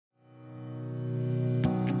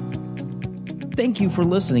Thank you for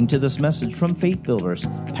listening to this message from Faith Builders.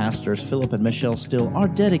 Pastors Philip and Michelle Still are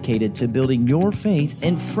dedicated to building your faith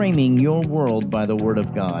and framing your world by the Word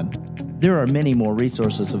of God. There are many more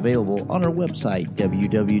resources available on our website,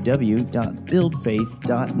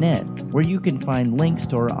 www.buildfaith.net, where you can find links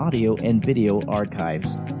to our audio and video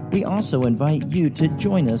archives. We also invite you to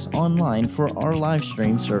join us online for our live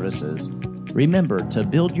stream services. Remember to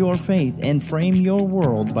build your faith and frame your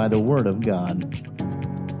world by the Word of God.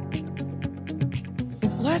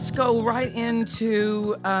 Let's go right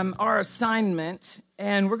into our assignment,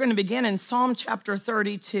 and we're going to begin in Psalm chapter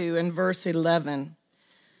 32 and verse 11.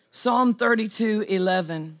 Psalm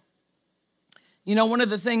 32:11. You know, one of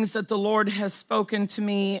the things that the Lord has spoken to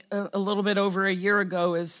me a little bit over a year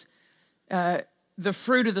ago is the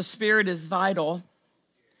fruit of the Spirit is vital.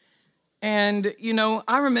 And you know,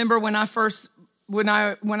 I remember when I was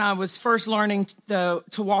first learning to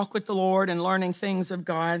walk with the Lord and learning things of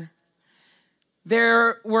God.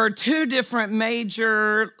 There were two different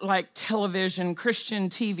major, television Christian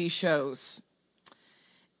TV shows.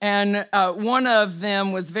 And one of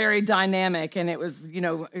them was very dynamic, and it was,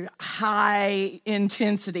 high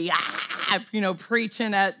intensity,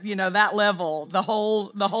 preaching at, that level, the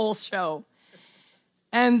whole show.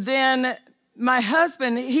 And then my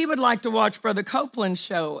husband, he would like to watch Brother Copeland's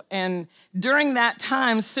show. And during that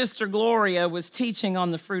time, Sister Gloria was teaching on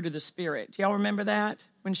the fruit of the Spirit. Do y'all remember that?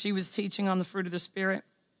 When she was teaching on the fruit of the Spirit?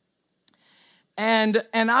 And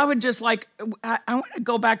I would just I want to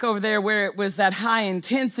go back over there where it was that high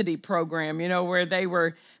intensity program, where they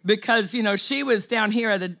were, because, she was down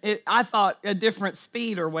here at I thought a different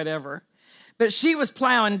speed or whatever, but she was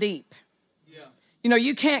plowing deep. Yeah.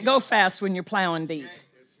 You can't go fast when you're plowing deep.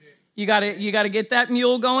 You gotta get that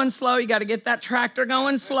mule going slow. You gotta get that tractor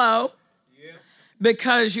going slow,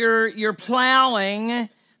 because you're plowing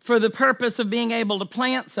for the purpose of being able to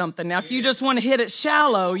plant something. Now, if you just want to hit it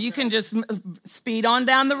shallow, you can just speed on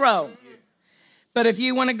down the road. But if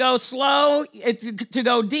you want to go slow, to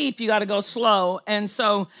go deep, you got to go slow. And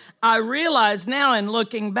so I realize now in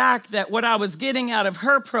looking back that what I was getting out of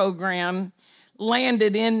her program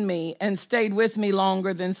landed in me and stayed with me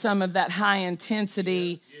longer than some of that high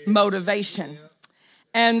intensity motivation.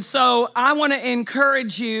 And so I want to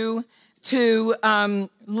encourage you to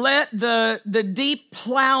let the deep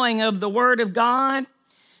plowing of the Word of God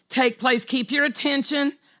take place. Keep your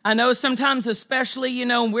attention. I know sometimes, especially,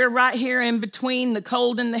 we're right here in between the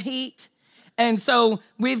cold and the heat. And so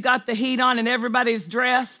we've got the heat on and everybody's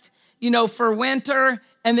dressed, for winter.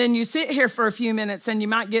 And then you sit here for a few minutes and you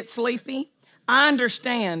might get sleepy. I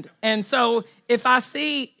understand. And so if I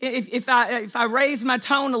raise my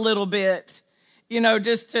tone a little bit,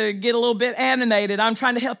 just to get a little bit animated, I'm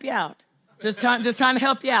trying to help you out. Just trying to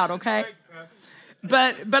help you out, okay?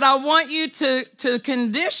 But I want you to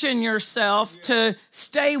condition yourself to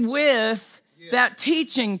stay with that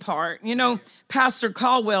teaching part. Pastor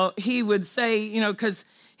Caldwell, he would say, because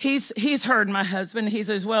he's heard my husband. He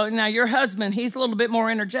says, well, now your husband, he's a little bit more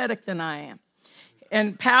energetic than I am.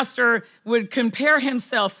 And Pastor would compare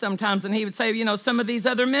himself sometimes, and he would say, some of these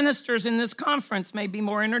other ministers in this conference may be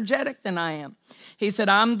more energetic than I am. He said,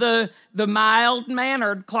 I'm the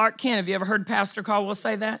mild-mannered Clark Kent. Have you ever heard Pastor Caldwell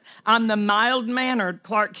say that? I'm the mild-mannered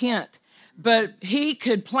Clark Kent. But he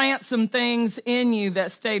could plant some things in you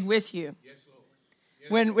that stayed with you. Yes,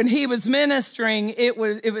 Lord. Yes. When he was ministering, it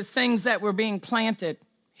was things that were being planted.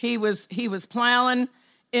 He was plowing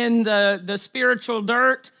in the spiritual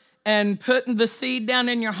dirt and putting the seed down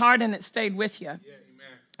in your heart, and it stayed with you. Yeah,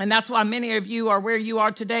 and that's why many of you are where you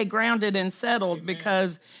are today, grounded and settled, amen,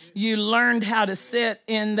 because you learned how to sit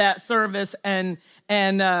in that service and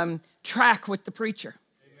track with the preacher.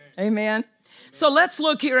 Amen. Amen. So let's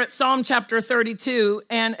look here at Psalm chapter 32,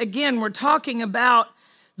 and again, we're talking about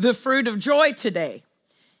the fruit of joy today.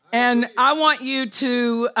 And I want you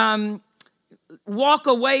to walk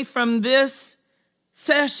away from this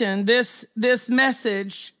session, this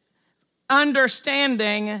message,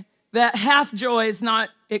 understanding that half joy is not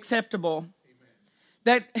acceptable. Amen.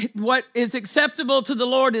 That what is acceptable to the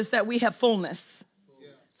Lord is that we have fullness.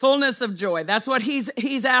 Fullness of joy. That's what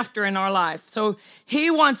he's after in our life. So he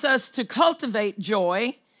wants us to cultivate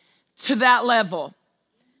joy to that level.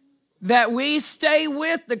 That we stay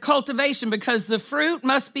with the cultivation, because the fruit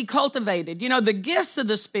must be cultivated. The gifts of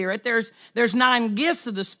the Spirit, there's 9 gifts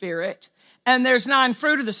of the Spirit, and there's 9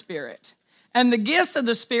 fruit of the Spirit. And the gifts of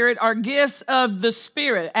the Spirit are gifts of the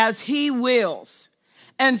Spirit as he wills.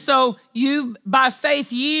 And so you, by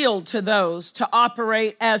faith, yield to those to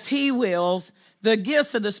operate as he wills, the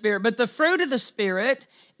gifts of the Spirit. But the fruit of the Spirit,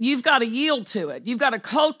 you've got to yield to it. You've got to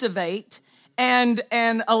cultivate and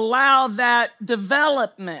allow that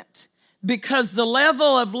development because the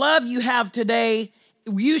level of love you have today,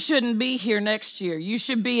 you shouldn't be here next year. You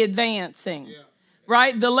should be advancing. Yeah.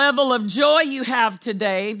 Right? The level of joy you have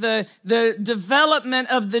today, the development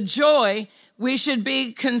of the joy, we should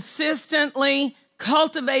be consistently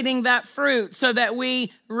cultivating that fruit so that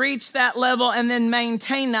we reach that level and then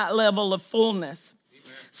maintain that level of fullness.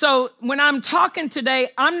 Amen. So when I'm talking today,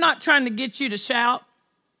 I'm not trying to get you to shout.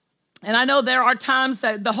 And I know there are times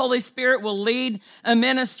that the Holy Spirit will lead a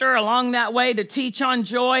minister along that way to teach on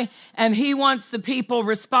joy, and he wants the people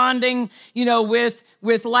responding,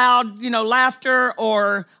 with loud, laughter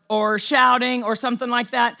or shouting or something like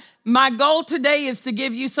that. My goal today is to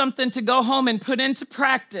give you something to go home and put into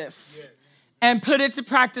practice, and put it to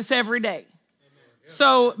practice every day.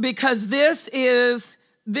 So, because this is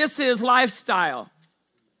lifestyle,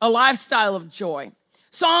 a lifestyle of joy.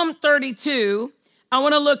 Psalm 32. I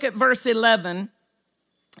want to look at verse 11.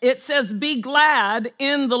 It says, "Be glad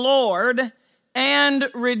in the Lord and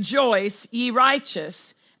rejoice, ye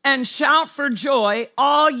righteous, and shout for joy,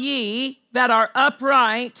 all ye that are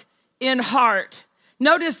upright in heart."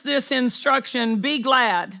 Notice this instruction, be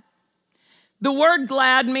glad. The word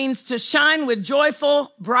glad means to shine with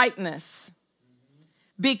joyful brightness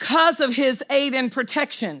because of his aid and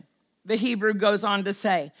protection, the Hebrew goes on to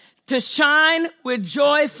say. To shine with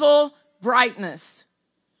joyful brightness.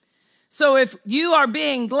 So if you are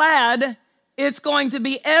being glad, it's going to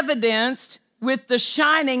be evidenced with the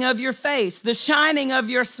shining of your face, the shining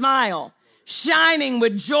of your smile, shining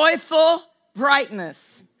with joyful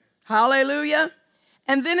brightness. Hallelujah.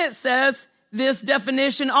 And then it says, this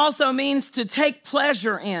definition also means to take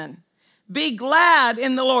pleasure in. Be glad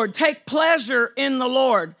in the Lord. Take pleasure in the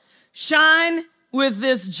Lord. Shine with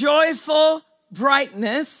this joyful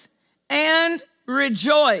brightness and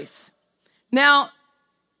rejoice. Now,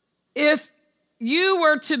 if you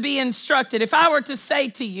were to be instructed, if I were to say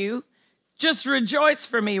to you, just rejoice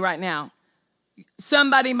for me right now,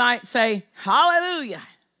 somebody might say, hallelujah,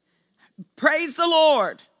 praise the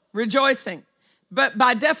Lord, rejoicing. But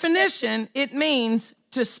by definition, it means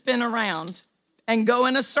to spin around and go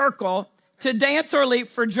in a circle, to dance or leap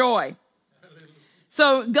for joy.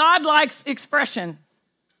 So God likes expression.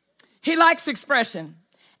 He likes expression.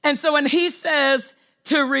 And so when he says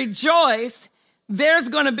to rejoice, there's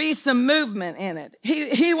going to be some movement in it.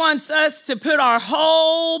 He wants us to put our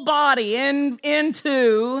whole body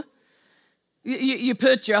into, you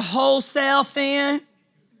put your whole self in.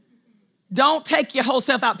 Don't take your whole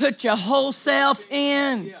self out. Put your whole self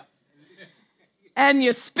in. And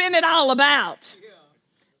you spin it all about.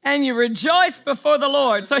 And you rejoice before the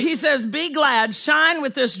Lord. So he says, be glad, shine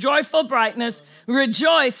with this joyful brightness,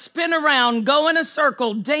 rejoice, spin around, go in a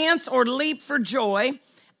circle, dance or leap for joy,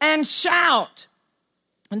 and shout.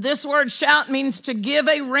 And this word shout means to give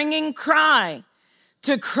a ringing cry,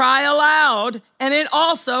 to cry aloud, and it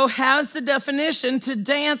also has the definition to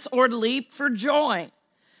dance or leap for joy.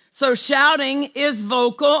 So shouting is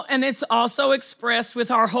vocal, and it's also expressed with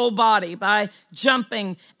our whole body by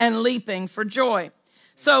jumping and leaping for joy.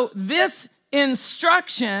 So this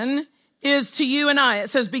instruction is to you and I. It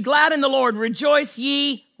says, be glad in the Lord, rejoice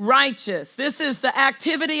ye righteous. This is the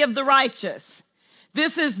activity of the righteous.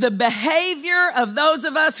 This is the behavior of those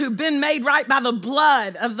of us who've been made right by the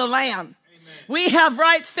blood of the Lamb. Amen. We have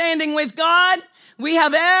right standing with God. We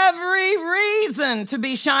have every reason to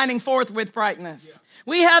be shining forth with brightness. Yeah.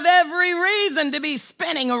 We have every reason to be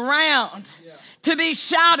spinning around, to be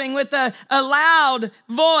shouting with a loud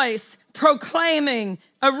voice, proclaiming,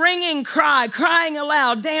 a ringing cry, crying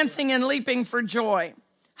aloud, dancing and leaping for joy.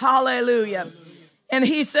 Hallelujah. Hallelujah. And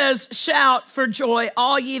he says, shout for joy,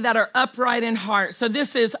 all ye that are upright in heart. So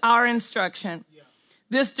this is our instruction. Yeah.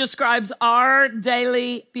 This describes our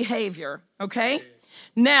daily behavior, okay? Yeah.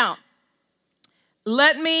 Now,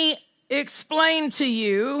 let me explain to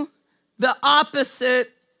you the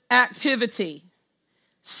opposite activity.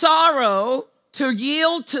 Sorrow, to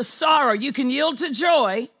yield to sorrow. You can yield to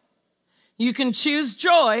joy. You can choose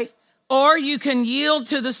joy, or you can yield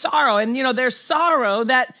to the sorrow. And, there's sorrow,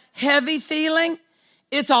 that heavy feeling.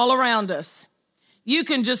 It's all around us. You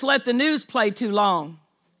can just let the news play too long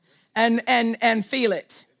and feel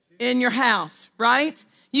it in your house, right?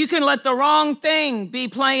 You can let the wrong thing be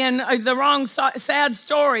playing, the wrong sad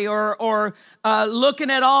story, or looking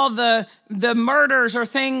at all the murders or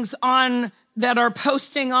things on that are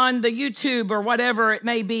posting on the YouTube or whatever it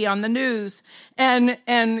may be on the news, and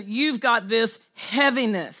you've got this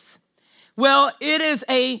heaviness. Well, it is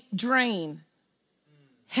a drain.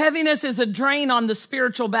 Heaviness is a drain on the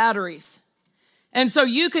spiritual batteries. And so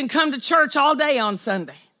you can come to church all day on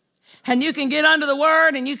Sunday, and you can get under the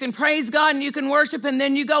word, and you can praise God, and you can worship, and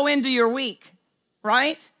then you go into your week,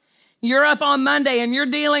 right? You're up on Monday and you're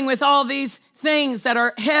dealing with all these things that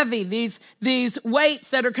are heavy, these weights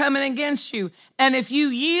that are coming against you. And if you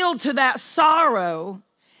yield to that sorrow,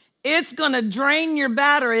 it's going to drain your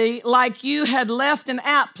battery like you had left an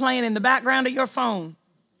app playing in the background of your phone.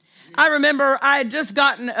 I remember I had just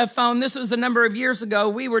gotten a phone. This was a number of years ago.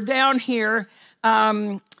 We were down here.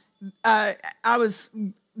 I was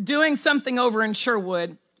doing something over in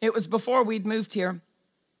Sherwood. It was before we'd moved here.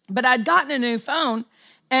 But I'd gotten a new phone,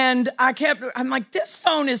 and I'm like, this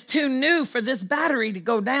phone is too new for this battery to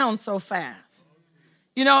go down so fast.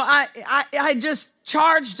 You know, I just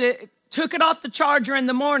charged it, took it off the charger in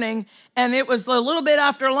the morning, and it was a little bit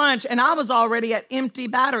after lunch, and I was already at empty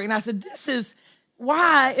battery. And I said,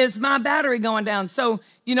 why is my battery going down? So,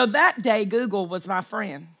 you know, that day, Google was my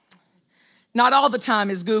friend. Not all the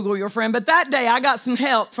time is Google your friend, but that day I got some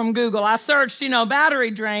help from Google. I searched,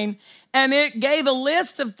 battery drain, and it gave a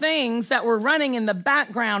list of things that were running in the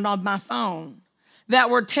background on my phone that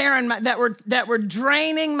were that were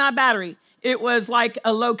draining my battery. It was like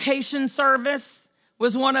a location service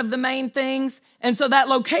was one of the main things. And so that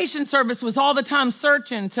location service was all the time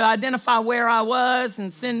searching to identify where I was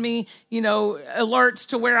and send me, alerts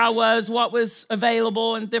to where I was, what was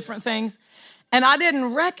available and different things. And I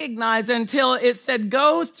didn't recognize until it said,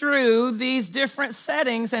 go through these different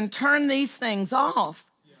settings and turn these things off.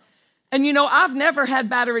 Yeah. And, I've never had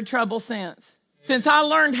battery trouble since I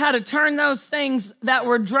learned how to turn those things that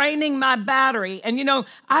were draining my battery. And,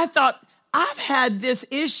 I thought I've had this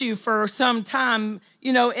issue for some time,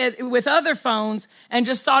 with other phones and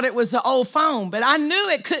just thought it was the old phone. But I knew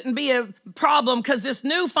it couldn't be a problem because this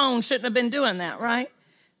new phone shouldn't have been doing that, right?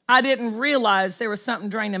 I didn't realize there was something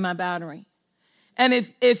draining my battery. And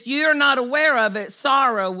if you're not aware of it,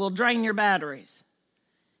 sorrow will drain your batteries.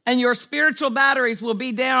 And your spiritual batteries will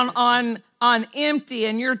be down on empty,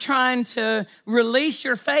 and you're trying to release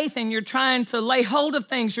your faith, and you're trying to lay hold of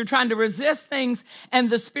things. You're trying to resist things, and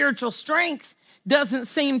the spiritual strength doesn't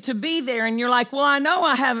seem to be there. And you're like, well, I know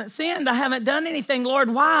I haven't sinned. I haven't done anything.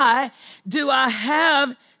 Lord, why do I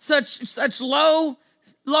have such low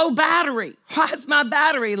battery? Why is my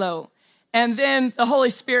battery low? And then the Holy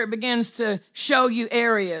Spirit begins to show you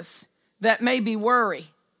areas that maybe worry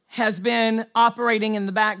has been operating in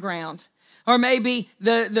the background, or maybe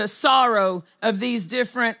the sorrow of these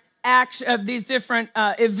different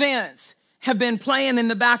events have been playing in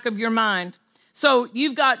the back of your mind. So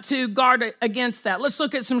you've got to guard against that. Let's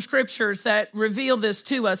look at some scriptures that reveal this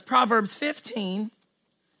to us. Proverbs 15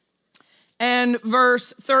 and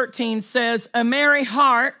verse 13 says, a merry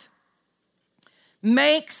heart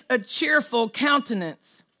makes a cheerful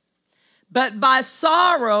countenance, but by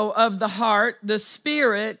sorrow of the heart, the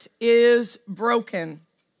spirit is broken.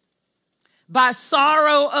 By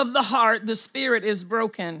sorrow of the heart, the spirit is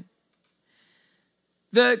broken.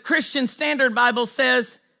 The Christian Standard Bible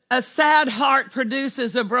says, a sad heart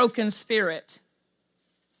produces a broken spirit.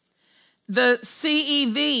 The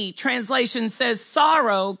CEV translation says,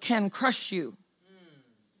 sorrow can crush you.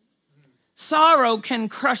 Sorrow can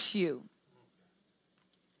crush you.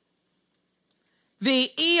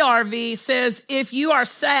 The ERV says, if you are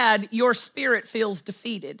sad, your spirit feels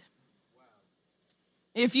defeated.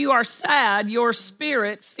 If you are sad, your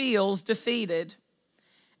spirit feels defeated.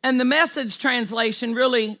 And the Message translation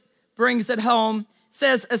really brings it home,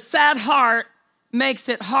 says, a sad heart makes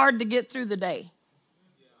it hard to get through the day.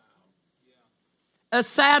 A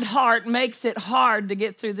sad heart makes it hard to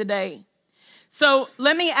get through the day. So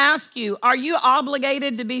let me ask you, are you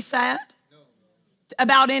obligated to be sad?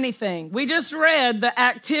 About anything? We just read the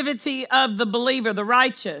activity of the believer, the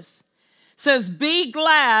righteous. Says, be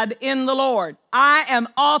glad in the Lord. I am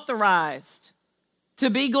authorized to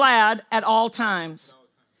be glad at all times.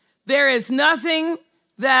 There is nothing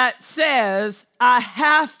that says I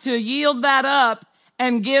have to yield that up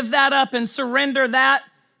and give that up and surrender that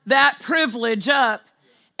privilege up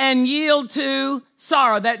and yield to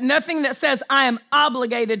sorrow. That nothing that says I am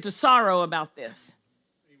obligated to sorrow about this.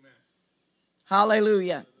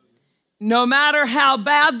 Hallelujah. No matter how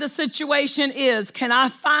bad the situation is, can I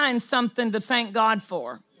find something to thank God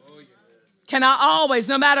for? Can I always,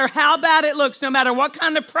 no matter how bad it looks, no matter what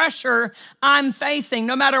kind of pressure I'm facing,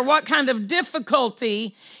 no matter what kind of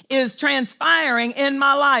difficulty is transpiring in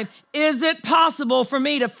my life, is it possible for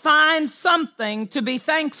me to find something to be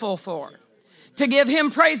thankful for? To give him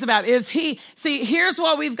praise about? See, here's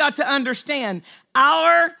what we've got to understand.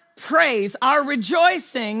 Our praise, our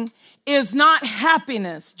rejoicing is not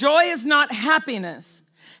happiness. Joy is not happiness.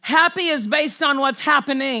 Happy is based on what's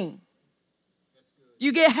happening.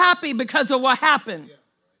 You get happy because of what happened.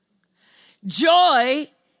 Joy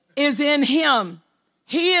is in him.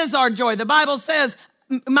 He is our joy. The Bible says,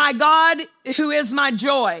 my God who is my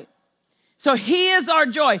joy. So he is our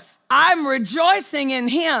joy. I'm rejoicing in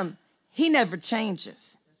him. He never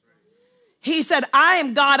changes. He said, I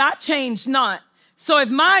am God, I change not. So if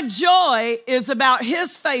my joy is about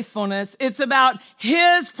his faithfulness, it's about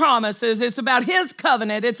his promises, it's about his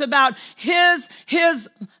covenant, it's about his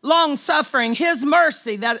long suffering, his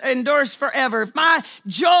mercy that endures forever. If my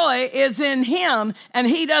joy is in him and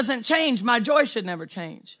he doesn't change, my joy should never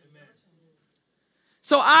change. Amen.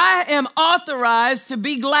 So I am authorized to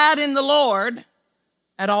be glad in the Lord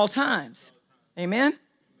at all times. Amen.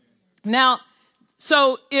 Now,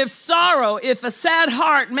 so if a sad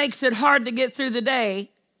heart makes it hard to get through the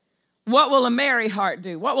day, what will a merry heart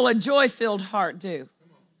do? What will a joy-filled heart do?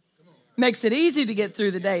 Makes it easy to get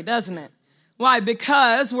through the day, doesn't it? Why?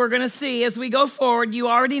 Because we're going to see as we go forward, you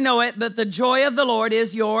already know it, but the joy of the Lord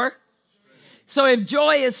is your. So if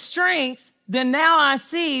joy is strength, then now I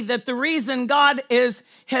see that the reason God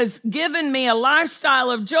has given me a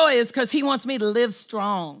lifestyle of joy is because he wants me to live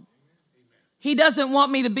strong. He doesn't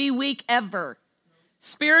want me to be weak ever.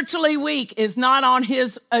 Spiritually weak is not on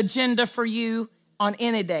his agenda for you on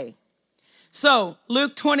any day. So,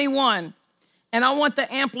 Luke 21, and I want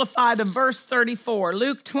the Amplified of verse 34.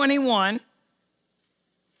 Luke 21,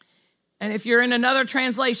 and if you're in another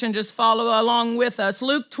translation, just follow along with us.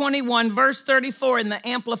 Luke 21, verse 34 in the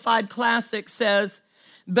Amplified Classic says,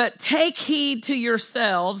 but take heed to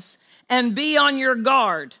yourselves and be on your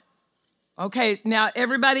guard. Okay, now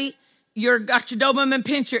everybody, got your Doberman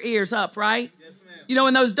pincher ears up, right? Yes, ma'am. You know,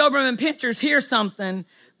 when those Doberman pinchers hear something,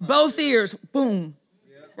 both ears, boom,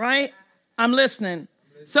 right? I'm listening.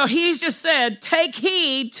 So he's just said, take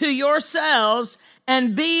heed to yourselves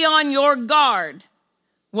and be on your guard.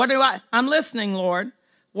 I'm listening, Lord.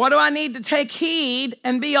 What do I need to take heed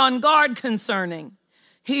and be on guard concerning?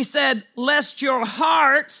 He said, lest your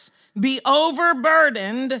hearts be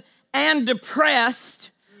overburdened and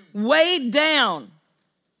depressed, weighed down.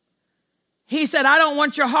 He said, I don't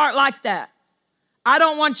want your heart like that. I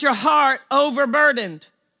don't want your heart overburdened.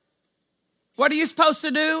 What are you supposed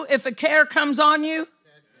to do if a care comes on you?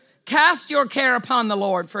 Cast your care upon the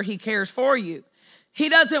Lord, for he cares for you. He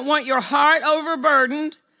doesn't want your heart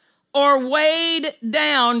overburdened or weighed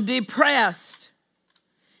down, depressed.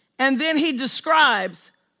 And then he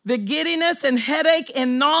describes the giddiness and headache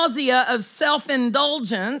and nausea of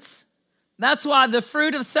self-indulgence. That's why the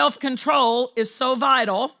fruit of self-control is so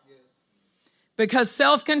vital. Because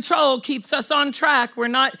self-control keeps us on track. We're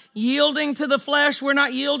not yielding to the flesh. We're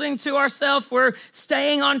not yielding to ourselves. We're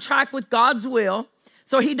staying on track with God's will.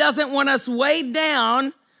 So he doesn't want us weighed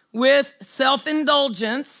down with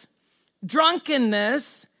self-indulgence,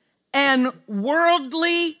 drunkenness, and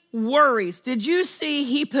worldly worries. Did you see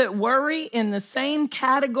he put worry in the same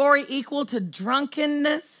category equal to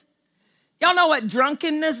drunkenness? Y'all know what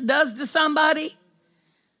drunkenness does to somebody?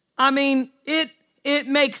 I mean, it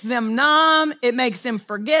makes them numb. It makes them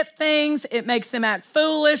forget things. It makes them act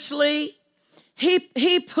foolishly.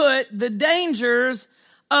 He put the dangers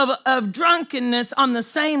of drunkenness on the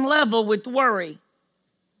same level with worry.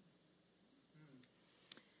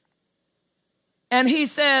 And he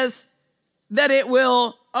says that it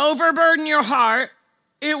will overburden your heart.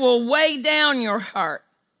 It will weigh down your heart.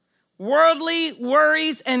 Worldly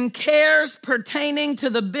worries and cares pertaining to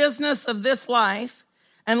the business of this life,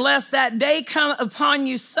 unless that day come upon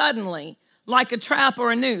you suddenly, like a trap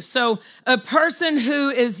or a noose. So a person who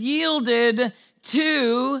is yielded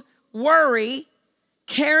to worry,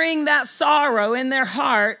 carrying that sorrow in their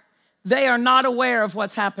heart, they are not aware of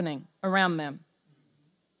what's happening around them.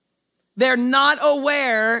 They're not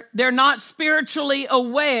aware, they're not spiritually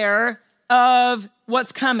aware of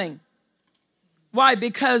what's coming. Why?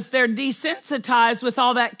 Because they're desensitized with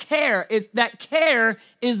all that care. That care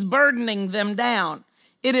is burdening them down.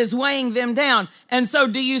 It is weighing them down. And so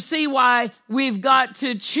do you see why we've got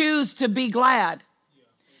to choose to be glad?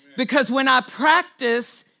 Because when I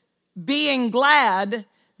practice being glad,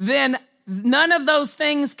 then none of those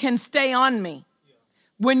things can stay on me.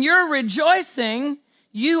 When you're rejoicing,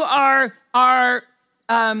 you are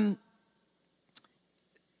in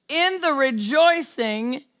the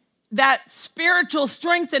rejoicing, that spiritual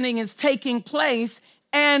strengthening is taking place,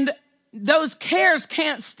 and those cares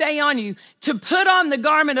can't stay on you. To put on the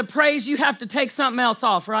garment of praise, you have to take something else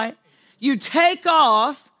off, right? You take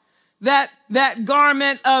off that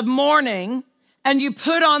garment of mourning and you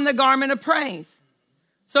put on the garment of praise.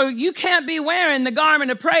 So you can't be wearing the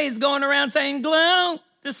garment of praise going around saying, gloom,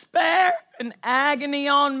 despair, and agony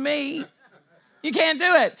on me. You can't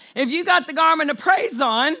do it. If you got the garment of praise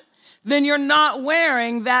on, then you're not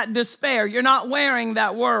wearing that despair. You're not wearing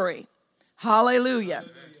that worry. Hallelujah.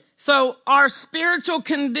 So our spiritual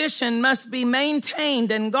condition must be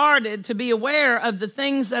maintained and guarded to be aware of the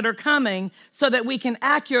things that are coming so that we can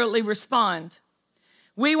accurately respond.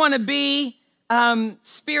 We want to be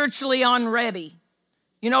spiritually on ready.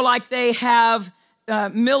 You know, like they have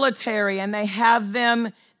military and they have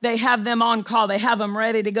them on call. They have them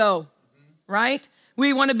ready to go, right?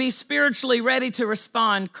 We want to be spiritually ready to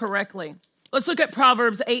respond correctly. Let's look at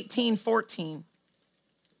Proverbs 18:14.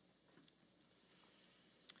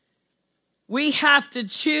 We have to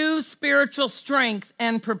choose spiritual strength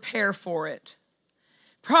and prepare for it.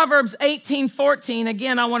 Proverbs 18:14,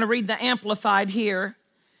 again, I want to read the Amplified here.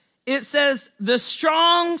 It says, the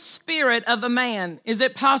strong spirit of a man. Is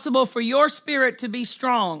it possible for your spirit to be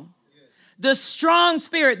strong? Yes. The strong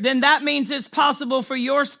spirit, then that means it's possible for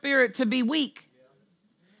your spirit to be weak. Yeah.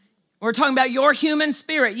 We're talking about your human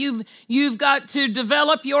spirit. You've got to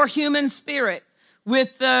develop your human spirit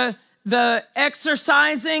with the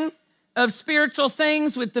exercising of spiritual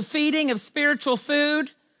things, with the feeding of spiritual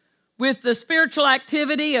food, with the spiritual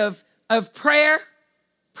activity of prayer,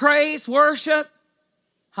 praise, worship.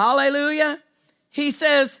 Hallelujah. He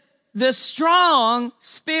says, the strong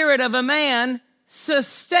spirit of a man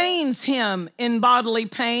sustains him in bodily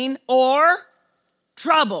pain or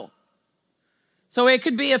trouble. So it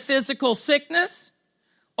could be a physical sickness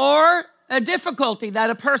or a difficulty that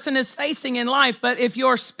a person is facing in life. But if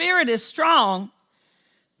your spirit is strong,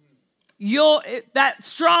 that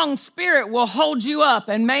strong spirit will hold you up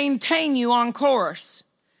and maintain you on course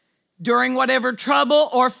during whatever trouble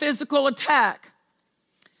or physical attack.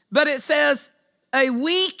 But it says, a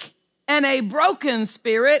weak and a broken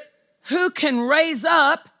spirit, who can raise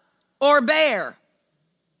up or bear?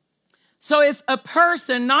 So if a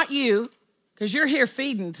person, not you, because you're here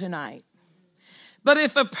feeding tonight, but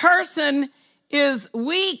if a person is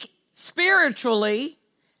weak spiritually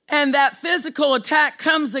and that physical attack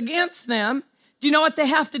comes against them, do you know what they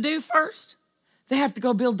have to do first? They have to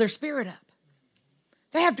go build their spirit up.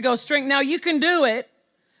 They have to go strengthen. Now, you can do it,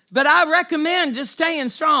 but I recommend just staying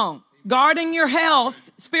strong, guarding your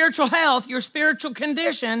health, your spiritual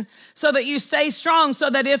condition, so that you stay strong, so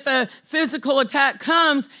that if a physical attack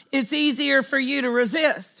comes, it's easier for you to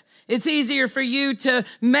resist. It's easier for you to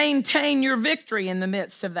maintain your victory in the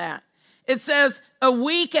midst of that. It says, a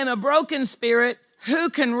weak and a broken spirit,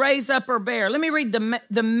 who can raise up or bear? Let me read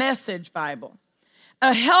the Message Bible.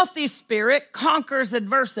 A healthy spirit conquers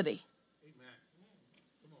adversity.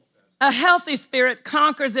 A healthy spirit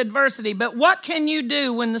conquers adversity. But what can you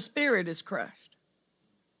do when the spirit is crushed?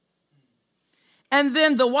 And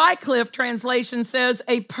then the Wycliffe translation says,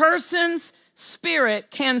 a person's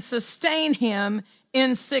spirit can sustain him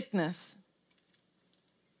in sickness.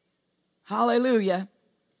 Hallelujah.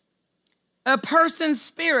 A person's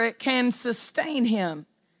spirit can sustain him.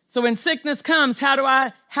 So when sickness comes, how do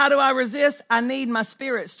I resist? I need my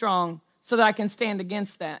spirit strong so that I can stand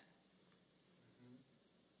against that.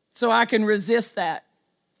 So I can resist that.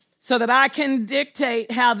 So that I can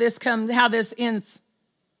dictate how this comes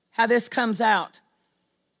out.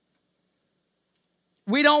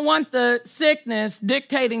 We don't want the sickness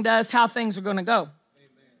dictating to us how things are going to go. Amen.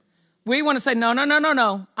 We want to say,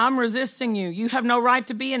 no. I'm resisting you. You have no right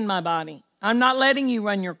to be in my body. I'm not letting you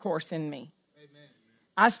run your course in me. Amen.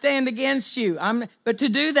 I stand against you. But to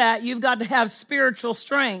do that, you've got to have spiritual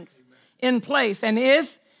strength in place. And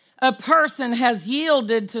if a person has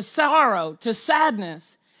yielded to sorrow, to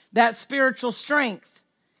sadness, that spiritual strength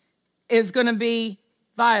is going to be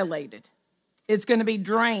violated. It's going to be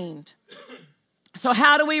drained. So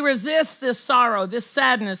how do we resist this sorrow, this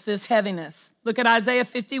sadness, this heaviness? Look at Isaiah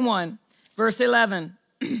 51, verse 11.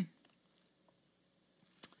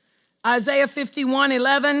 Isaiah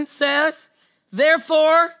 51:11 says,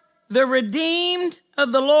 therefore, the redeemed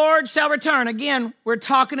of the Lord shall return. Again, we're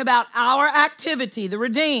talking about our activity, the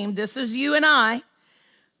redeemed. This is you and I.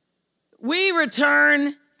 We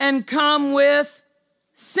return and come with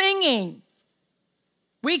singing.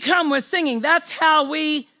 We come with singing. That's how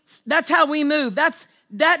we move.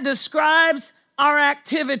 That describes our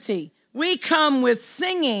activity. We come with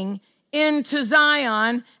singing into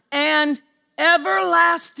Zion, and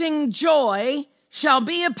everlasting joy shall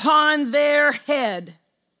be upon their head.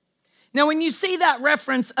 Now, when you see that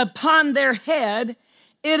reference, upon their head,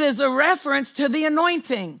 it is a reference to the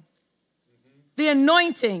anointing. The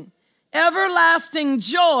anointing. Everlasting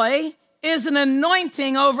joy is an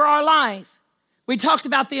anointing over our life. We talked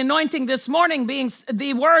about the anointing this morning being,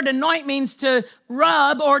 the word anoint means to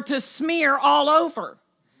rub or to smear all over.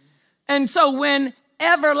 And so when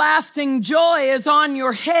everlasting joy is on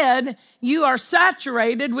your head, you are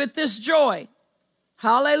saturated with this joy.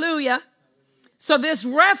 Hallelujah. So this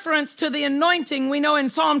reference to the anointing, we know in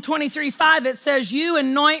Psalm 23:5, it says, you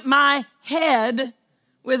anoint my head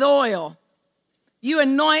with oil. You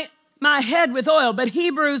anoint my head with oil. But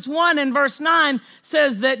Hebrews 1 and verse 9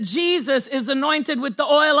 says that Jesus is anointed with the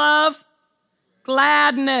oil of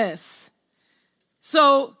gladness.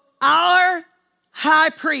 So our high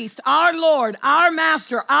priest, our Lord, our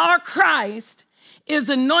master, our Christ is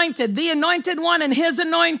anointed. The anointed one, and his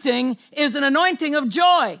anointing is an anointing of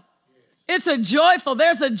joy. There's a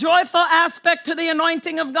joyful aspect to the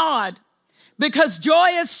anointing of God, because joy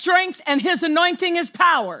is strength and his anointing is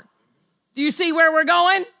power. Do you see where we're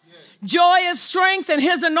going? Joy is strength and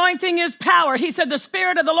his anointing is power. He said, the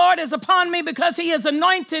Spirit of the Lord is upon me because he has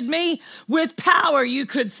anointed me with power, you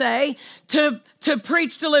could say, to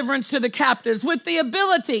preach deliverance to the captives, with the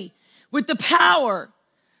ability, with the power.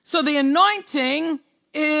 So the anointing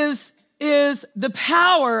is the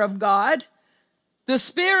power of God, the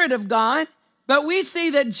Spirit of God. But we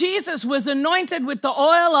see that Jesus was anointed with the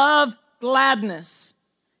oil of gladness.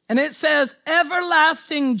 And it says,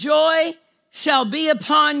 everlasting joy shall be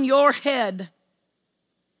upon your head,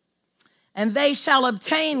 and they shall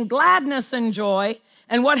obtain gladness and joy.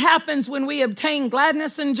 And what happens when we obtain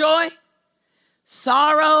gladness and joy?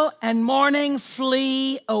 Sorrow and mourning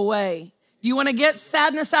flee away. You want to get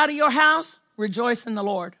sadness out of your house? Rejoice in the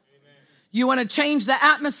Lord. Amen. You want to change the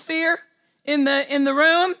atmosphere in the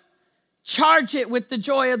room? Charge it with the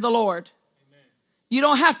joy of the Lord. Amen. You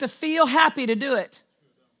don't have to feel happy to do it.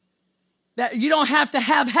 That you don't have to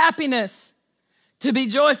have happiness to be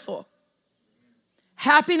joyful.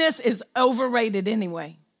 Happiness is overrated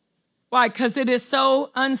anyway. Why? Because it is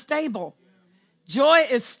so unstable. Joy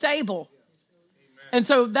is stable. And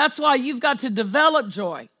so that's why you've got to develop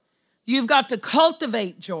joy. You've got to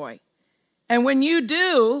cultivate joy. And when you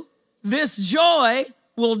do, this joy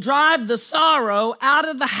will drive the sorrow out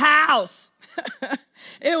of the house.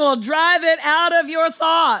 It will drive it out of your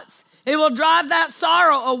thoughts. It will drive that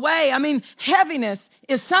sorrow away. I mean, heaviness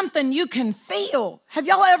is something you can feel. Have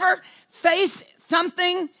y'all ever faced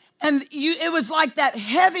something and it was like that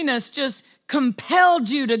heaviness just compelled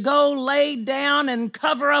you to go lay down and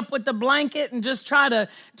cover up with the blanket and just try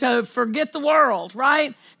to forget the world,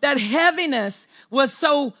 right? That heaviness was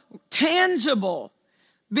so tangible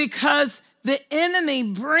because the enemy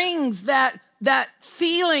brings that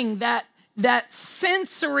feeling, that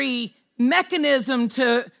sensory mechanism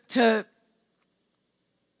to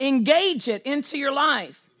engage it into your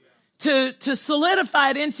life, to solidify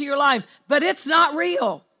it into your life, but it's not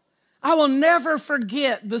real. I will never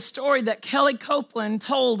forget the story that Kelly Copeland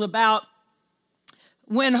told about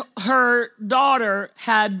when her daughter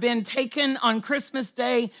had been taken on Christmas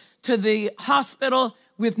Day to the hospital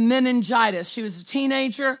with meningitis. She was a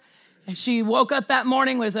teenager, and she woke up that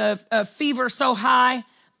morning with a fever so high.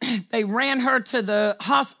 They ran her to the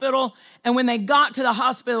hospital, and when they got to the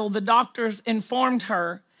hospital, the doctors informed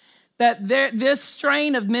her that this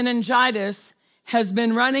strain of meningitis has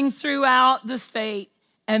been running throughout the state,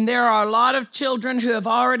 and there are a lot of children who have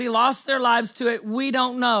already lost their lives to it. We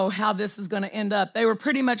don't know how this is going to end up. They were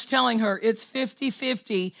pretty much telling her it's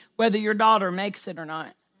 50-50 whether your daughter makes it or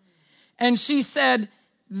not. And she said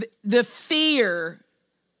the fear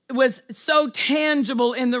was so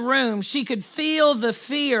tangible in the room. She could feel the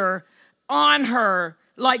fear on her,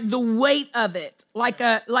 like the weight of it, like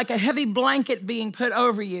a heavy blanket being put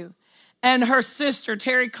over you. And her sister,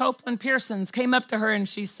 Terry Copeland Pearsons, came up to her and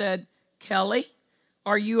she said, "Kelly,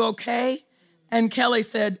 are you okay?" And Kelly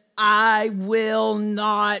said, "I will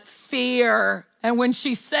not fear." And when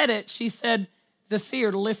she said it, she said the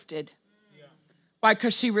fear lifted. Yeah. Why?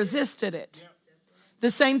 Because she resisted it. Yeah.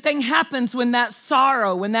 The same thing happens when that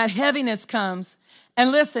sorrow, when that heaviness comes.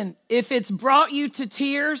 And listen, if it's brought you to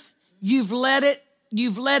tears, you've let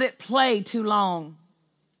it play too long.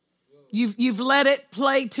 You've let it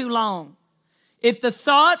play too long. If the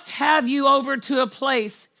thoughts have you over to a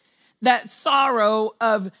place, that sorrow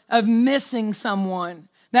of missing someone,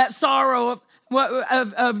 that sorrow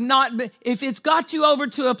of not, if it's got you over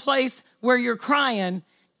to a place where you're crying,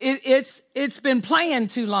 it's been playing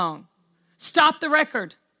too long. Stop the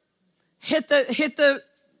record. Hit the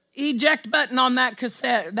eject button on that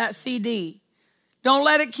cassette, that CD. Don't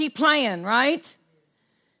let it keep playing, right?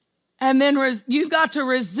 And then you've got to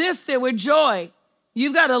resist it with joy.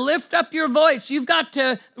 You've got to lift up your voice. You've got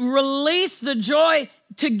to release the joy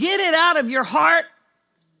to get it out of your heart,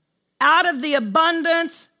 out of the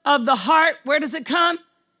abundance of the heart. Where does it come?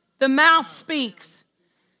 The mouth speaks.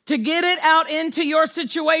 To get it out into your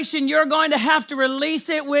situation, you're going to have to release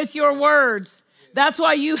it with your words. That's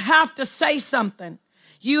why you have to say something.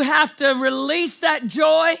 You have to release that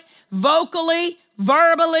joy vocally,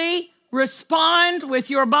 verbally, Respond with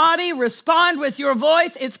your body, respond with your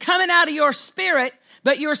voice. It's coming out of your spirit,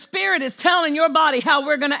 but your spirit is telling your body how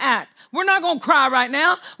we're going to act. We're not going to cry right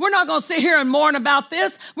now. We're not going to sit here and mourn about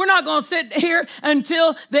this. We're not going to sit here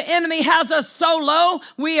until the enemy has us so low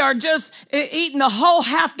we are just eating the whole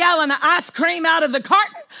half gallon of ice cream out of the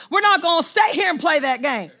carton. We're not going to stay here and play that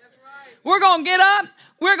game. We're going to get up.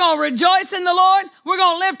 We're going to rejoice in the Lord. We're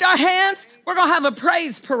going to lift our hands. We're going to have a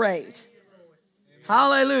praise parade.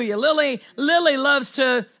 Hallelujah. Lily loves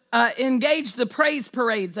to engage the praise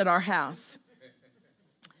parades at our house.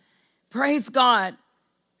 Praise God.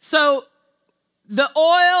 So the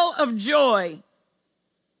oil of joy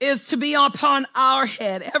is to be upon our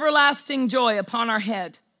head, everlasting joy upon our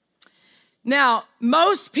head. Now,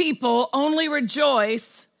 most people only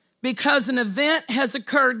rejoice because an event has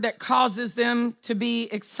occurred that causes them to be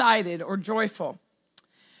excited or joyful.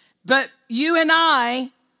 But you and I,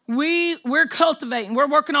 we're cultivating. We're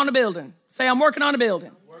working on a building. Say, I'm working on a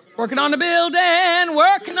building. Working on a building.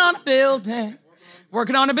 Working on a building.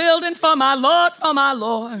 Working on a building for my Lord, for my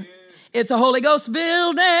Lord. It's a Holy Ghost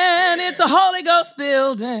building. It's a Holy Ghost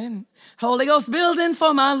building. Holy Ghost building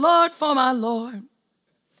for my Lord, for my Lord.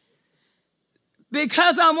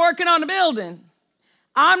 Because I'm working on a building,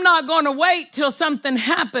 I'm not going to wait till something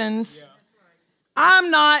happens. I'm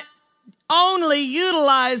not only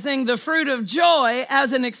utilizing the fruit of joy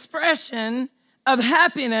as an expression of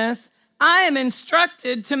happiness. I am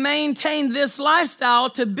instructed to maintain this lifestyle,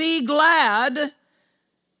 to be glad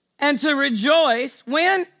and to rejoice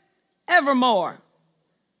when? Evermore.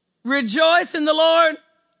 Rejoice in the Lord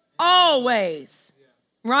always.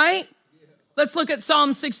 Right? Let's look at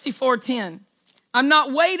Psalm 64:10. I'm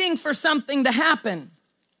not waiting for something to happen.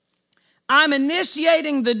 I'm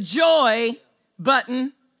initiating the joy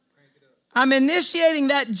button. I'm initiating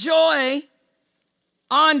that joy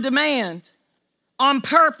on demand, on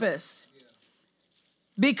purpose,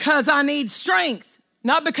 because I need strength.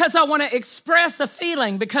 Not because I want to express a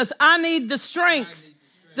feeling, because I need the strength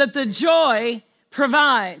that the joy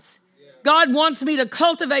provides. God wants me to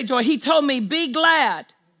cultivate joy. He told me, be glad.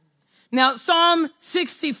 Now, Psalm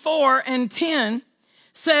 64:10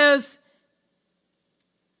 says,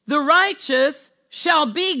 the righteous shall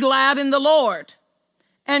be glad in the Lord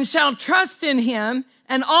and shall trust in him,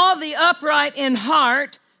 and all the upright in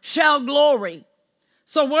heart shall glory.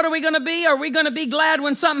 So what are we going to be? Are we going to be glad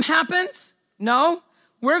when something happens? No.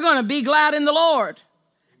 We're going to be glad in the Lord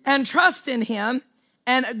and trust in him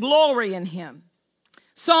and glory in him.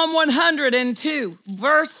 Psalm 102,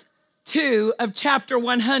 verse 2 of chapter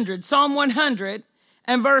 100. Psalm 100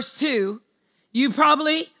 and verse 2. You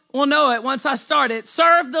probably will know it once I start it.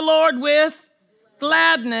 Serve the Lord with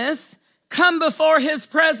gladness. Come before his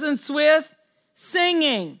presence with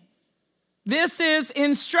singing. This is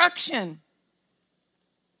instruction.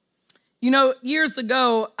 You know, years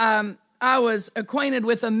ago, I was acquainted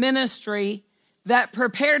with a ministry that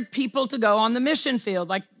prepared people to go on the mission field,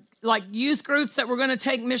 like youth groups that were going to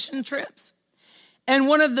take mission trips. And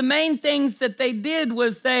one of the main things that they did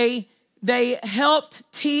was they helped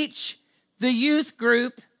teach the youth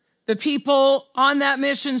group, the people on that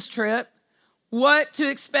missions trip, what to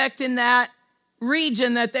expect in that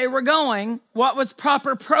region that they were going, what was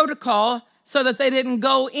proper protocol so that they didn't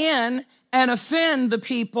go in and offend the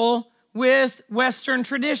people with Western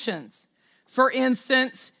traditions. For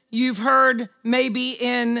instance, you've heard maybe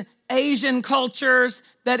in Asian cultures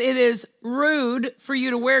that it is rude for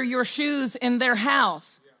you to wear your shoes in their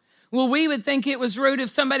house. Well, we would think it was rude if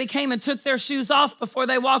somebody came and took their shoes off before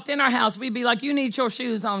they walked in our house. We'd be like, you need your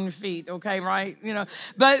shoes on your feet, okay, right? You know,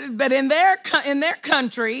 but in their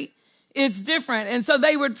country, it's different. And so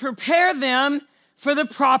they would prepare them for the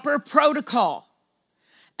proper protocol.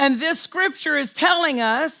 And this scripture is telling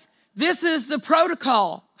us this is the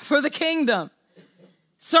protocol for the kingdom.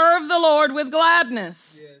 Serve the Lord with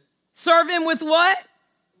gladness. Yes. Serve him with what?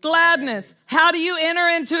 Gladness. How do you enter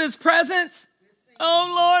into his presence?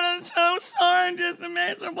 Oh, Lord, I'm so sorry. I'm just a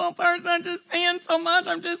miserable person. I'm just saying so much.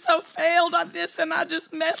 I'm just so failed at this, and I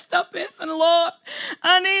just messed up this. And, Lord,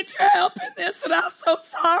 I need your help in this, and I'm so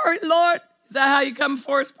sorry, Lord. Is that how you come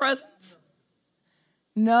before his presence?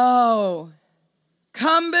 No.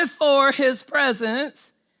 Come before his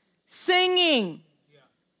presence singing.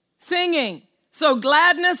 Singing. So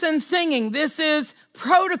gladness and singing, this is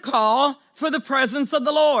protocol for the presence of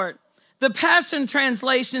the Lord. The Passion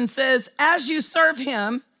Translation says, as you serve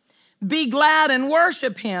him, be glad and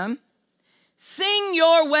worship him. Sing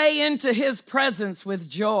your way into his presence with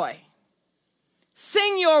joy.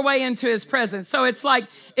 Sing your way into his presence. So it's like,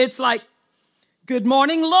 good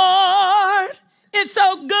morning, Lord. It's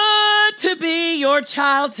so good to be your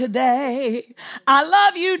child today. I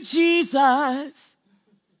love you, Jesus.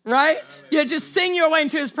 Right? You just sing your way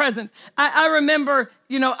into his presence. I remember,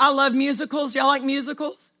 I love musicals. Y'all like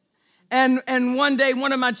musicals? And one day,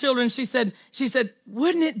 one of my children, she said,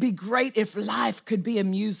 wouldn't it be great if life could be a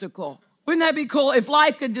musical? Wouldn't that be cool if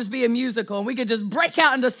life could just be a musical and we could just break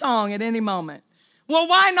out into song at any moment? Well,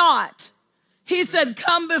 why not? He said,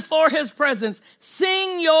 come before his presence.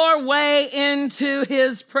 Sing your way into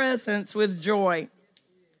his presence with joy.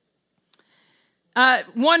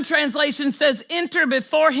 One translation says, enter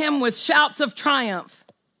before him with shouts of triumph.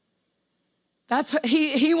 That's what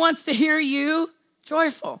he wants to hear you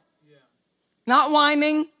joyful. Yeah. Not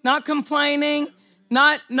whining, not complaining,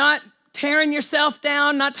 not tearing yourself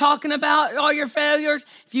down, not talking about all your failures.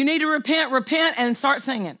 If you need to repent and start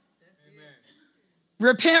singing. Amen.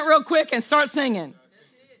 Repent real quick and start singing.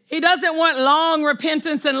 He doesn't want long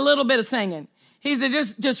repentance and a little bit of singing. He said,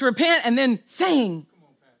 just repent and then sing.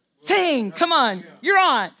 Sing, come on, you're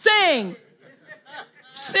on, sing.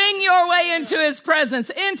 Sing your way into his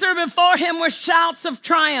presence. Enter before him with shouts of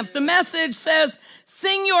triumph. The Message says,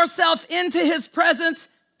 sing yourself into his presence.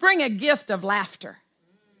 Bring a gift of laughter.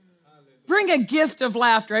 Bring a gift of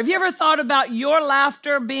laughter. Have you ever thought about your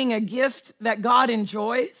laughter being a gift that God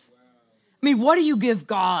enjoys? I mean, what do you give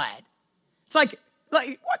God? It's like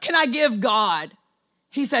what can I give God?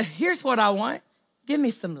 He said, here's what I want. Give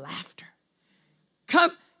me some laughter.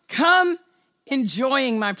 Come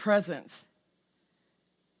enjoying my presence.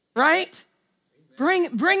 Right?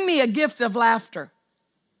 Bring me a gift of laughter.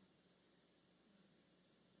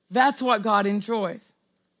 That's what God enjoys.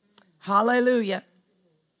 Hallelujah.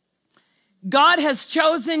 God has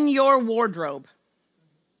chosen your wardrobe.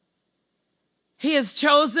 He has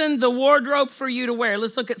chosen the wardrobe for you to wear.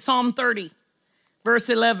 Let's look at Psalm 30, verse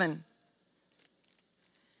 11.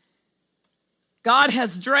 God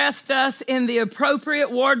has dressed us in the appropriate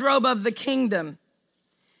wardrobe of the kingdom.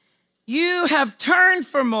 You have turned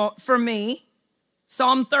for me,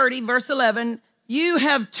 Psalm 30, verse 11, you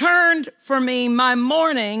have turned for me my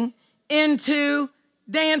mourning into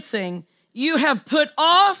dancing. You have put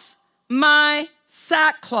off my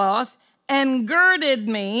sackcloth and girded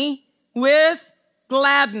me with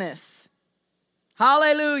gladness.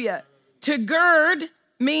 Hallelujah. To gird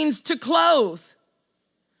means to clothe.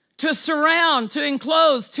 To surround, to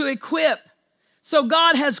enclose, to equip. So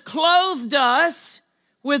God has clothed us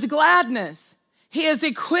with gladness. He has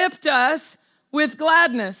equipped us with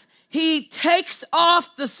gladness. He takes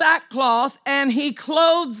off the sackcloth and he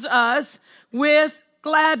clothes us with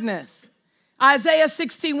gladness. Isaiah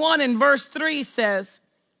 61 in verse 3 says,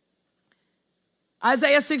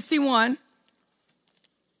 Isaiah 61,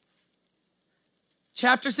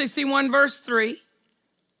 chapter 61, verse 3,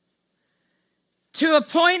 to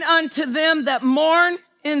appoint unto them that mourn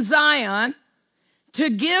in Zion, to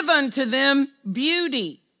give unto them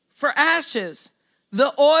beauty for ashes,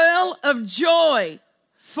 the oil of joy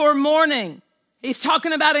for mourning. He's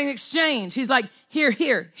talking about an exchange. He's like,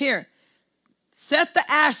 here. Set the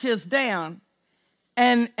ashes down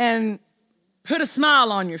and put a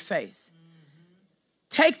smile on your face.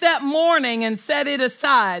 Take that mourning and set it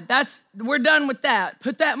aside. We're done with that.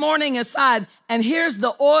 Put that mourning aside. And here's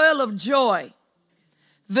the oil of joy.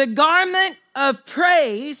 The garment of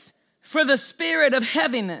praise for the spirit of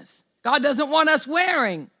heaviness. God doesn't want us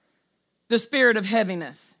wearing the spirit of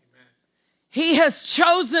heaviness. Amen. He has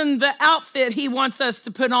chosen the outfit he wants us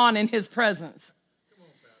to put on in his presence.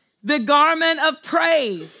 The garment of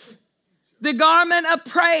praise. The garment of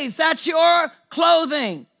praise. That's your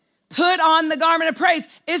clothing. Put on the garment of praise.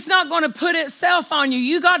 It's not going to put itself on you.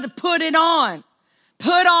 You got to put it on.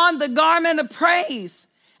 Put on the garment of praise.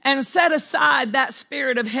 And set aside that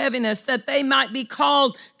spirit of heaviness, that they might be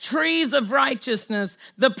called trees of righteousness,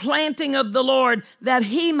 the planting of the Lord, that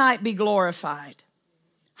he might be glorified.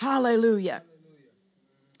 Hallelujah.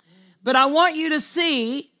 But I want you to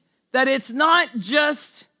see that it's not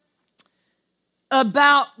just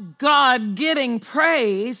about God getting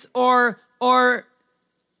praise or our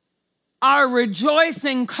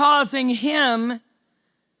rejoicing causing him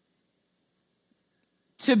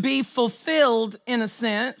to be fulfilled in a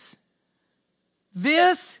sense.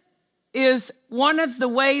 This is one of the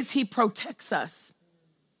ways he protects us.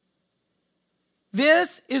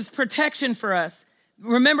 This is protection for us.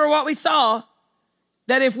 Remember what we saw,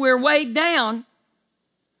 that if we're weighed down,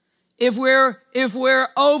 if we're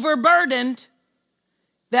overburdened,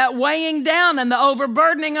 that weighing down and the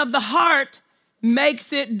overburdening of the heart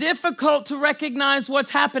makes it difficult to recognize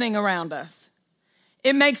what's happening around us.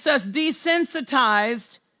 It makes us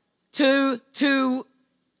desensitized to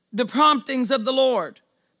the promptings of the Lord.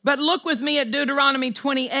 But look with me at Deuteronomy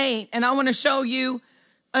 28, and I want to show you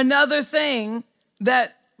another thing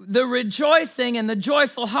that the rejoicing and the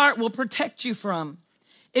joyful heart will protect you from.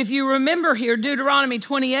 If you remember here, Deuteronomy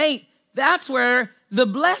 28, that's where the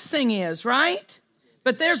blessing is, right?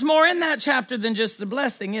 But there's more in that chapter than just the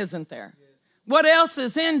blessing, isn't there? What else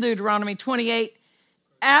is in Deuteronomy 28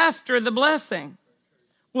 after the blessing?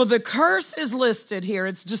 Well, the curse is listed here.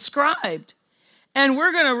 It's described. And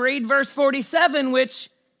we're going to read verse 47, which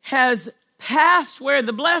has passed where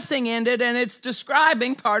the blessing ended, and it's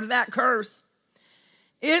describing part of that curse.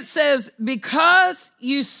 It says, because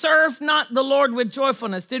you serve not the Lord with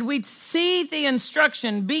joyfulness. Did we see the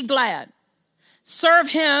instruction? Be glad. Serve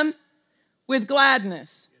him with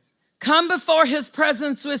gladness. Come before his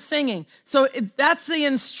presence with singing. So that's the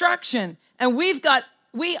instruction. And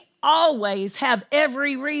we always have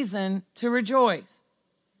every reason to rejoice.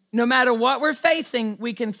 No matter what we're facing,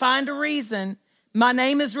 we can find a reason. My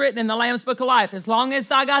name is written in the Lamb's Book of Life. As long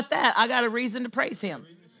as I got that, I got a reason to praise him.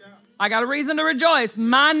 I got a reason to rejoice.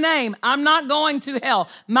 My name, I'm not going to hell.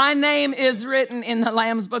 My name is written in the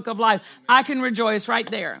Lamb's Book of Life. I can rejoice right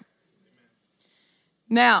there.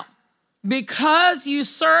 Now, because you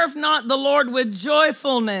serve not the Lord with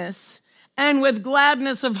joyfulness and with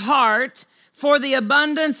gladness of heart for the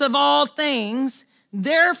abundance of all things,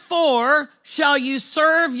 therefore shall you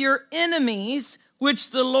serve your enemies, which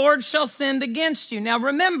the Lord shall send against you. Now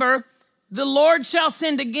remember, the Lord shall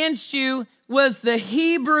send against you was the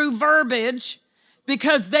Hebrew verbiage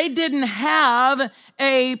because they didn't have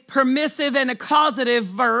a permissive and a causative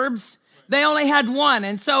verbs. They only had one.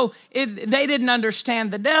 And so they didn't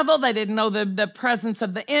understand the devil. They didn't know the presence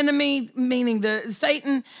of the enemy, meaning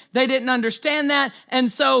Satan. They didn't understand that.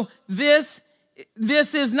 And so this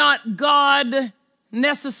is not God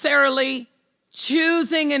necessarily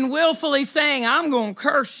choosing and willfully saying, I'm going to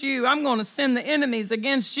curse you. I'm going to send the enemies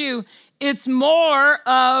against you. It's more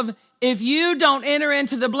of, if you don't enter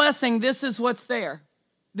into the blessing, this is what's there.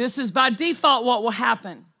 This is by default what will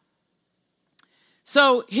happen.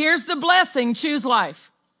 So here's the blessing. Choose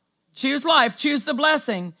life. Choose life. Choose the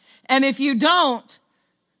blessing. And if you don't,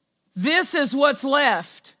 this is what's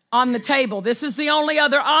left on the table. This is the only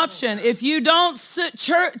other option. If you don't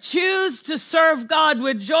choose to serve God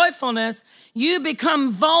with joyfulness, you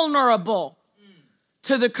become vulnerable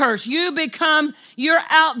to the curse. You're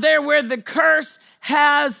out there where the curse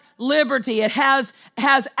has liberty. It has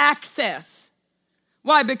access.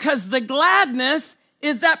 Why? Because the gladness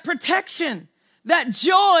is that protection. That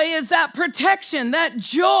joy is that protection. That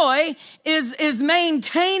joy is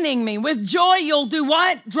maintaining me. With joy, you'll do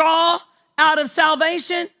what? Draw out of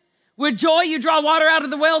salvation. With joy, you draw water out of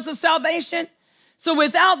the wells of salvation. So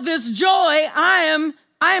without this joy, I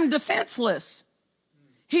am defenseless.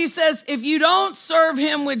 He says, if you don't serve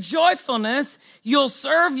him with joyfulness, you'll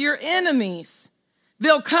serve your enemies.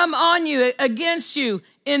 They'll come on you, against you,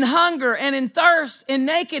 in hunger and in thirst, in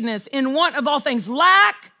nakedness, in want of all things.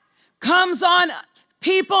 Lack comes on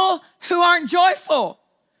people who aren't joyful.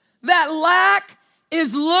 That lack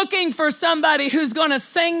is looking for somebody who's going to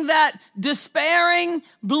sing that despairing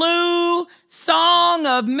blue song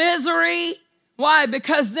of misery. Why?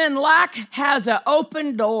 Because then lack has an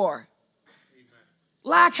open door.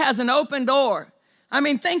 Lack has an open door. I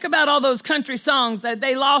mean, think about all those country songs that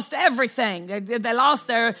they lost everything. They lost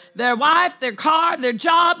their wife, their car, their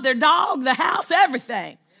job, their dog, the house,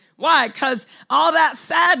 everything. Why? Because all that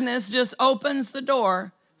sadness just opens the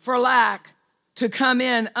door for lack to come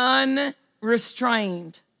in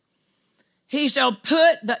unrestrained.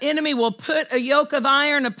 The enemy will put a yoke of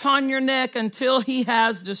iron upon your neck until he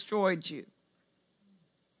has destroyed you.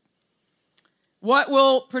 What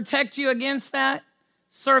will protect you against that?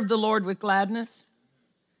 Serve the Lord with gladness.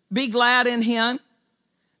 Be glad in him.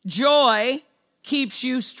 Joy keeps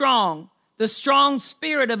you strong. The strong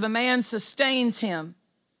spirit of a man sustains him.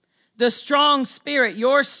 The strong spirit,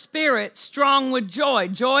 your spirit, strong with joy.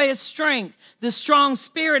 Joy is strength. The strong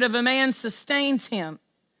spirit of a man sustains him.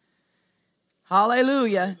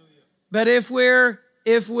 Hallelujah. But if we're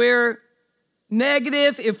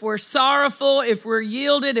negative, if we're sorrowful, if we're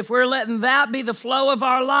yielded, if we're letting that be the flow of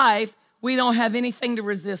our life, we don't have anything to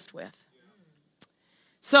resist with.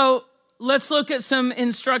 So let's look at some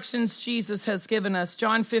instructions Jesus has given us.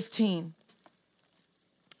 John 15.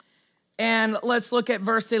 And let's look at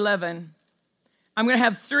verse 11. I'm going to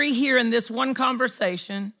have 3 here in this one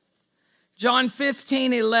conversation. John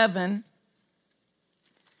 15:11.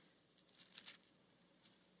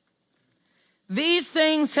 These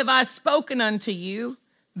things have I spoken unto you,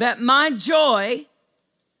 that my joy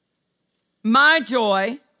might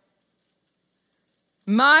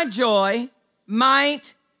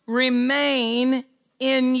remain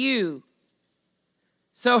in you.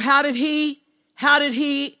 So how did he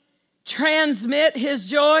transmit his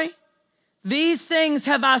joy? These things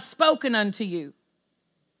have I spoken unto you.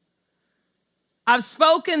 I've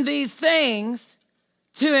spoken these things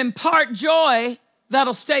to impart joy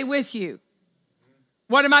that'll stay with you.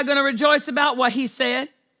 What am I going to rejoice about? What he said.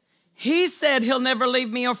 He said he'll never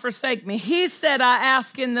leave me or forsake me. He said, I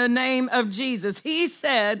ask in the name of Jesus. He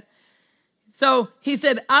said,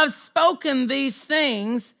 I've spoken these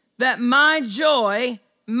things that my joy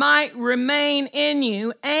might remain in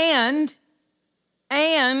you. And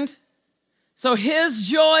so his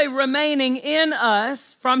joy remaining in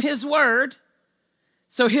us from his word.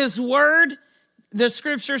 So his word, the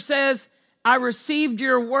scripture says, I received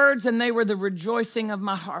your words and they were the rejoicing of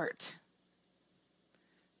my heart.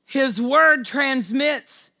 His word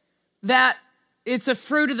transmits that it's a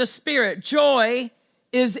fruit of the Spirit. Joy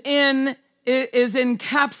is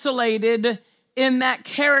encapsulated in that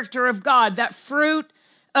character of God, that fruit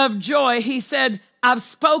of joy. He said, I've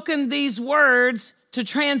spoken these words to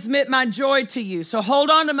transmit my joy to you. So hold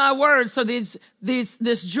on to my words so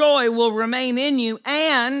this joy will remain in you,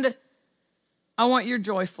 and I want your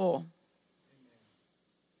joy full.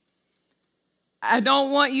 I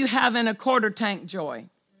don't want you having a quarter tank joy.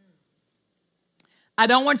 I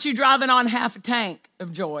don't want you driving on half a tank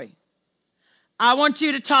of joy. I want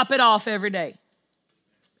you to top it off every day.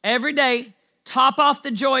 Every day, top off the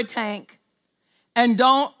joy tank, and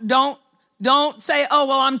don't say, oh,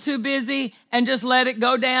 well, I'm too busy, and just let it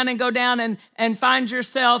go down and find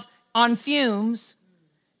yourself on fumes,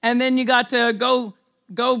 and then you got to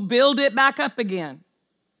go build it back up again.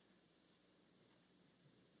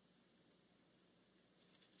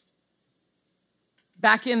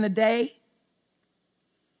 Back in the day,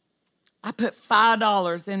 I put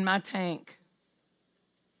 $5 in my tank.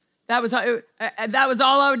 That was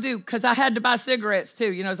all I would do, because I had to buy cigarettes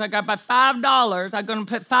too. You know, so I got by $5. I'm going to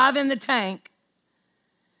put $5 in the tank.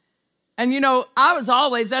 And, you know, I was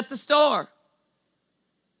always at the store.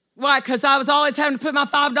 Why? Because I was always having to put my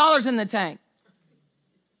 $5 in the tank.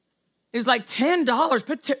 It was like $10.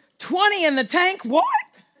 Put $20 in the tank? What?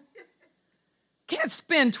 Can't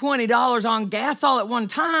spend $20 on gas all at one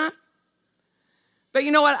time. But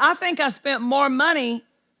you know what? I think I spent more money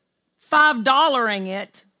 $5-ing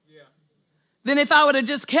it than if I would have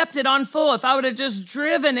just kept it on full, if I would have just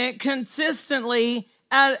driven it consistently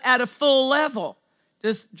at a full level.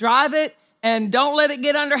 Just drive it and don't let it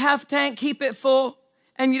get under half a tank, keep it full,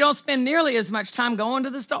 and you don't spend nearly as much time going to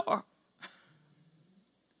the store.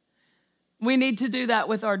 We need to do that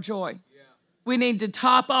with our joy. Yeah. We need to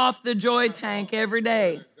top off the joy tank every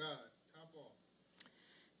day.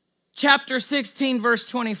 Chapter 16, verse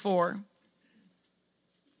 24.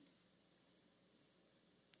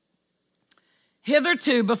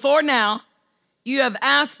 Hitherto, before now, you have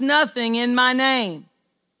asked nothing in my name.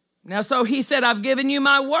 Now, so he said, I've given you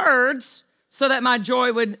my words so that my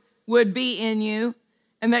joy would be in you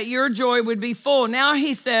and that your joy would be full. Now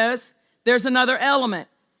he says, there's another element.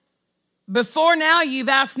 Before now, you've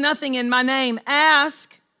asked nothing in my name.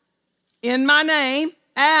 Ask in my name,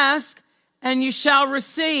 ask, and you shall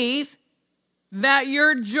receive, that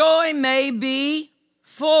your joy may be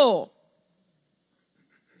full.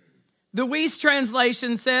 The Weiss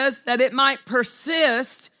translation says that it might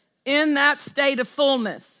persist in that state of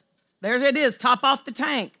fullness. There it is, top off the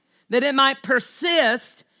tank. That it might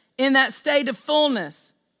persist in that state of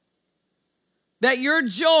fullness. That your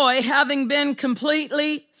joy, having been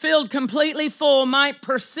completely filled, completely full, might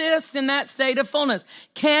persist in that state of fullness.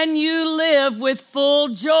 Can you live with full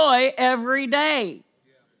joy every day?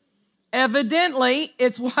 Yeah. Evidently,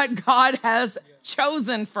 it's what God has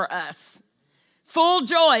chosen for us. Full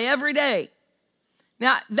joy every day.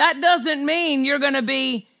 Now, that doesn't mean you're going to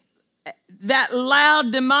be that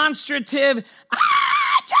loud, demonstrative,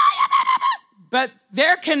 but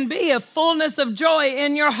there can be a fullness of joy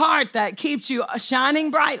in your heart that keeps you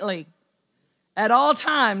shining brightly at all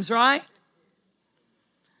times, right?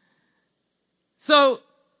 So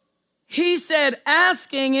he said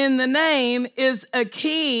asking in the name is a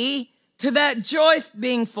key to that joy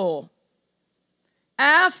being full.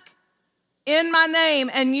 Ask in my name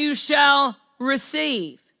and you shall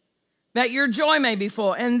receive, that your joy may be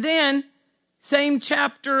full. And then same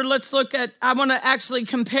chapter, let's look at, I want to actually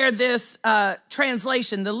compare this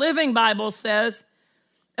translation. The Living Bible says,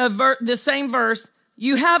 the same verse,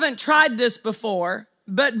 you haven't tried this before,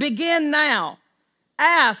 but begin now.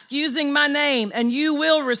 Ask using my name and you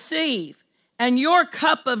will receive, and your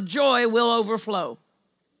cup of joy will overflow.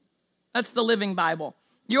 That's the Living Bible.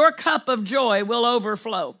 Your cup of joy will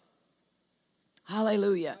overflow.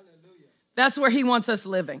 Hallelujah. Hallelujah. That's where he wants us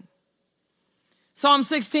living. Psalm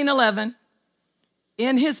 16:11.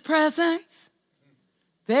 In his presence,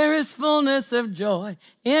 there is fullness of joy.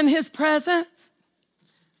 In his presence,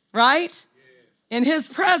 right? In his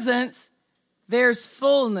presence, there's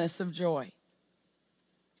fullness of joy.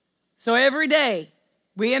 So every day,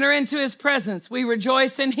 we enter into his presence. We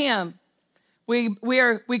rejoice in him. We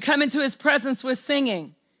come into his presence with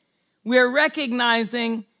singing. We're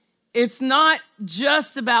recognizing it's not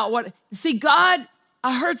just about what... See, God,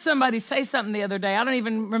 I heard somebody say something the other day. I don't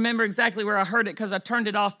even remember exactly where I heard it because I turned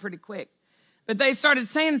it off pretty quick. But they started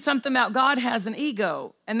saying something about God has an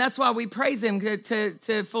ego. And that's why we praise him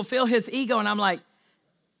to fulfill his ego. And I'm like,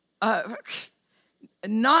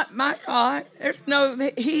 not my God.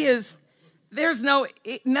 There's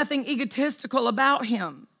nothing egotistical about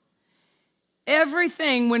him.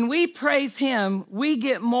 Everything, when we praise him, we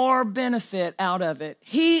get more benefit out of it.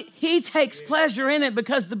 He takes pleasure in it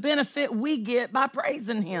because the benefit we get by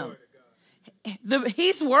praising him.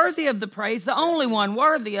 He's worthy of the praise, the only one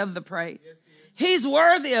worthy of the praise. He's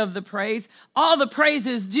worthy of the praise. All the praise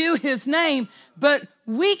is due his name, but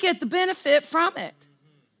we get the benefit from it.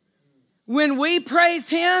 When we praise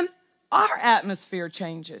him, our atmosphere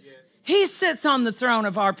changes. He sits on the throne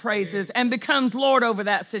of our praises and becomes Lord over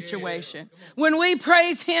that situation. When we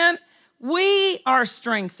praise him, we are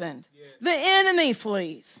strengthened. The enemy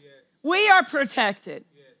flees. We are protected.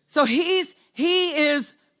 So he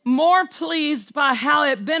is more pleased by how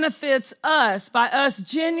it benefits us, by us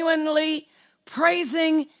genuinely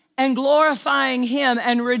praising and glorifying him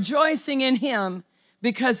and rejoicing in him,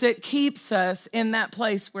 because it keeps us in that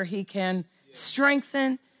place where he can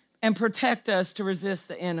strengthen and protect us to resist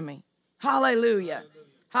the enemy. Hallelujah.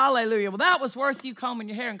 Hallelujah. Well, that was worth you combing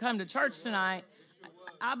your hair and come to church tonight.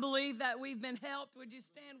 I believe that we've been helped. Would you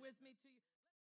stand with me?